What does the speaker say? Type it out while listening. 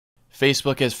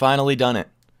Facebook has finally done it.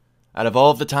 Out of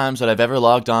all of the times that I've ever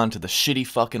logged on to the shitty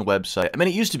fucking website, I mean,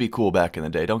 it used to be cool back in the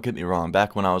day, don't get me wrong.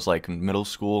 Back when I was like in middle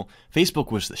school,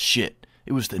 Facebook was the shit.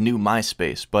 It was the new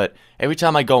MySpace. But every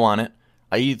time I go on it,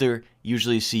 I either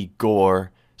usually see gore,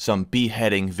 some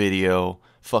beheading video,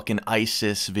 fucking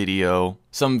ISIS video,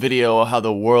 some video of how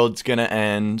the world's gonna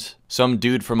end, some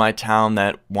dude from my town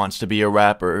that wants to be a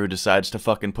rapper who decides to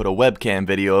fucking put a webcam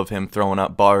video of him throwing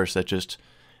up bars that just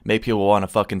make people want to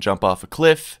fucking jump off a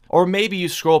cliff. Or maybe you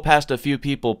scroll past a few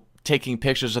people taking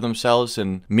pictures of themselves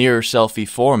in mirror selfie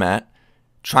format,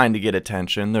 trying to get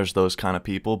attention. There's those kind of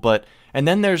people. And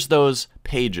then there's those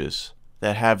pages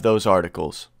that have those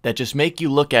articles that just make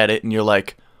you look at it and you're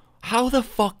like, how the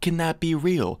fuck can that be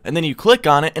real? And then you click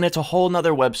on it and it's a whole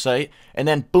nother website, and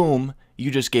then boom, you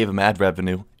just gave them ad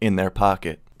revenue in their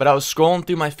pocket. But I was scrolling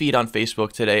through my feed on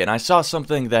Facebook today and I saw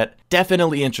something that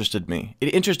definitely interested me.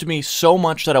 It interested me so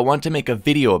much that I wanted to make a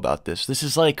video about this. This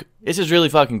is really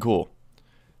fucking cool.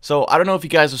 So I don't know if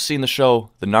you guys have seen the show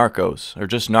The Narcos, or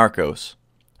just Narcos,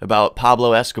 about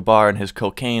Pablo Escobar and his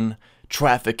cocaine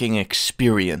trafficking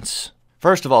experience.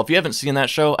 First of all, if you haven't seen that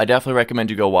show, I definitely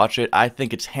recommend you go watch it. I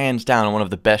think it's hands down one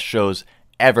of the best shows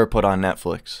ever put on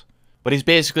Netflix. But he's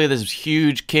basically this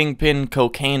huge kingpin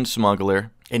cocaine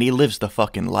smuggler, and he lives the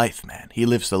fucking life, man. He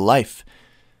lives the life.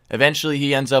 Eventually,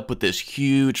 he ends up with this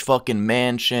huge fucking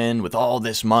mansion with all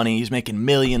this money. He's making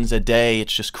millions a day.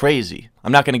 It's just crazy.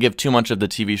 I'm not going to give too much of the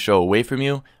TV show away from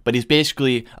you, but he's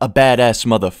basically a badass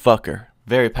motherfucker.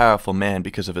 Very powerful man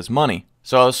because of his money.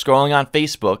 So I was scrolling on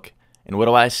Facebook, and what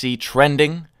do I see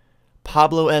trending?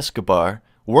 Pablo Escobar,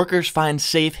 workers find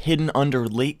safe hidden under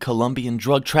late Colombian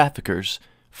drug traffickers,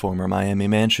 former Miami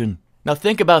mansion. Now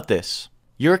think about this.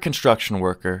 You're a construction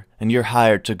worker, and you're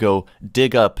hired to go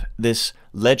dig up this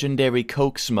legendary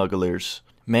coke smuggler's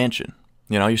mansion.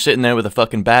 You know, you're sitting there with a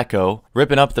fucking backhoe,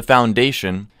 ripping up the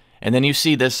foundation, and then you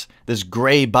see this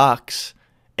gray box,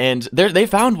 and they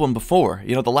found one before.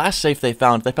 You know, the last safe they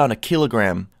found a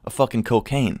kilogram of fucking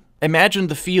cocaine. Imagine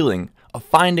the feeling of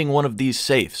finding one of these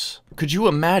safes. Could you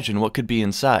imagine what could be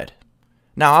inside?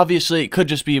 Now, obviously, it could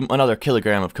just be another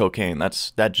kilogram of cocaine.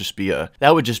 That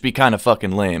would just be kind of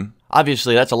fucking lame.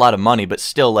 Obviously, that's a lot of money, but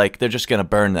still, like, they're just gonna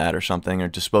burn that or something, or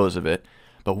dispose of it.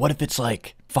 But what if it's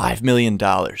like $5 million,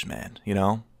 man, you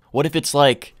know? What if it's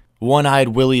like One-Eyed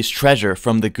Willie's treasure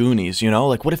from the Goonies, you know?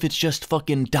 Like, what if it's just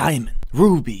fucking diamond,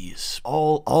 rubies,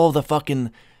 all the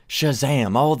fucking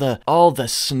Shazam, all the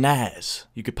snaz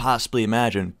you could possibly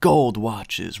imagine, gold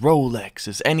watches,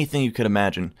 Rolexes, anything you could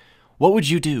imagine. What would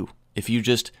you do if you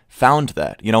just found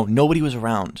that? You know, nobody was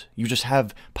around. You just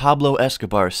have Pablo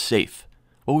Escobar's safe.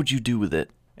 What would you do with it?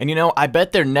 And you know, I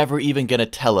bet they're never even gonna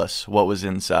tell us what was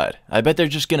inside. I bet they're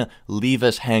just gonna leave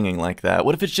us hanging like that.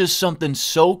 What if it's just something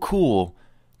so cool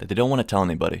that they don't want to tell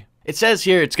anybody? It says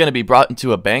here it's gonna be brought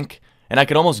into a bank, and I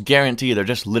can almost guarantee they're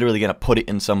just literally gonna put it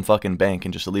in some fucking bank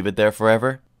and just leave it there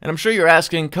forever. And I'm sure you're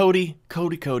asking, Cody,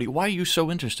 why are you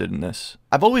so interested in this?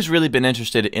 I've always really been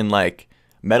interested in, like,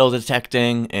 metal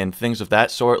detecting and things of that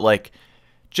sort. Like,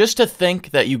 just to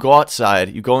think that you go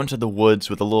outside, you go into the woods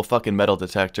with a little fucking metal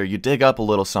detector, you dig up a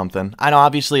little something. I know,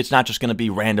 obviously, it's not just gonna be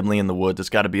randomly in the woods. It's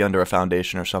gotta be under a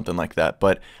foundation or something like that.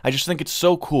 But I just think it's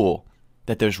so cool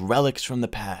that there's relics from the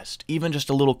past. Even just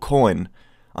a little coin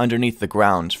underneath the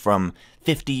ground from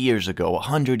 50 years ago,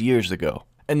 100 years ago.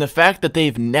 And the fact that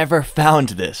they've never found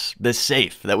this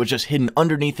safe that was just hidden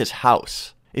underneath his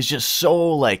house is just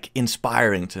so, like,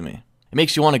 inspiring to me. It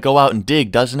makes you want to go out and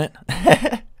dig, doesn't it?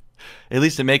 At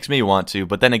least it makes me want to,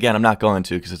 but then again, I'm not going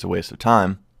to because it's a waste of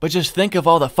time. But just think of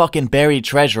all the fucking buried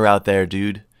treasure out there,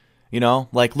 dude. You know,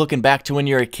 like looking back to when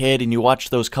you're a kid and you watch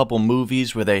those couple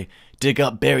movies where they dig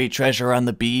up buried treasure on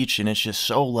the beach, and it's just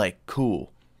so, like,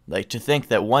 cool. Like, to think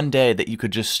that one day that you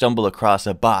could just stumble across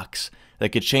a box that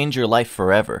could change your life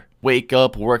forever. Wake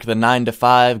up, work the 9 to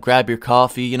 5, grab your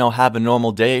coffee, you know, have a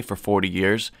normal day for 40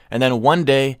 years, and then one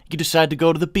day, you decide to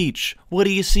go to the beach. What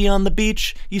do you see on the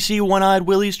beach? You see One-Eyed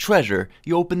Willie's treasure.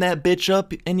 You open that bitch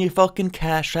up, and you fucking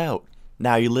cash out.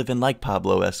 Now you're living like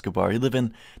Pablo Escobar. You're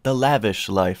living the lavish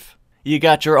life. You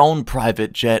got your own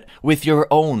private jet with your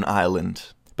own island.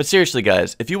 But seriously,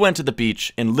 guys, if you went to the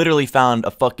beach and literally found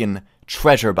a fucking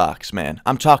treasure box, man.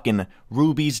 I'm talking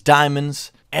rubies,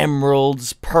 diamonds,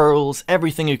 emeralds, pearls,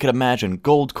 everything you could imagine.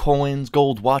 Gold coins,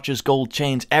 gold watches, gold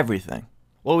chains, everything.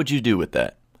 What would you do with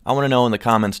that? I want to know in the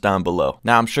comments down below.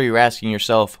 Now, I'm sure you're asking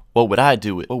yourself, what would I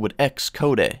do with it? What would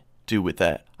xCodeh do with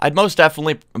that? I'd most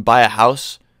definitely buy a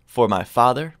house for my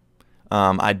father.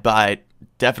 I'd buy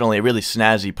definitely a really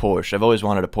snazzy Porsche. I've always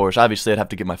wanted a Porsche. Obviously, I'd have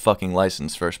to get my fucking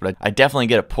license first, but I'd definitely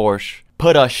get a Porsche.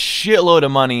 put a shitload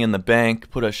of money in the bank,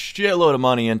 put a shitload of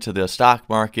money into the stock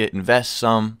market, invest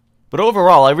some. But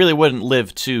overall, I really wouldn't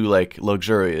live too, like,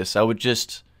 luxurious. I would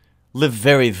just live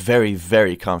very, very,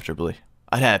 very comfortably.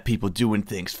 I'd have people doing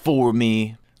things for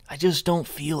me. I just don't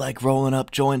feel like rolling up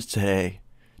joints today.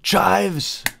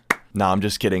 Chives! Nah, I'm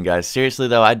just kidding, guys. Seriously,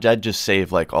 though, I'd just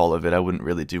save, like, all of it. I wouldn't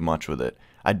really do much with it.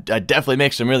 I'd definitely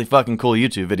make some really fucking cool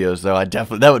YouTube videos, though.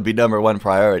 That would be #1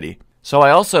 priority. So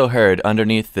I also heard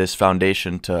underneath this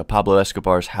foundation to Pablo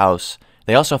Escobar's house,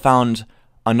 they also found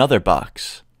another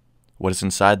box. What is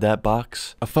inside that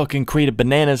box? A fucking crate of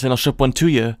bananas, and I'll ship one to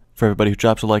you. For everybody who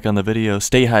drops a like on the video,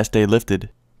 stay high, stay lifted.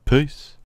 Peace.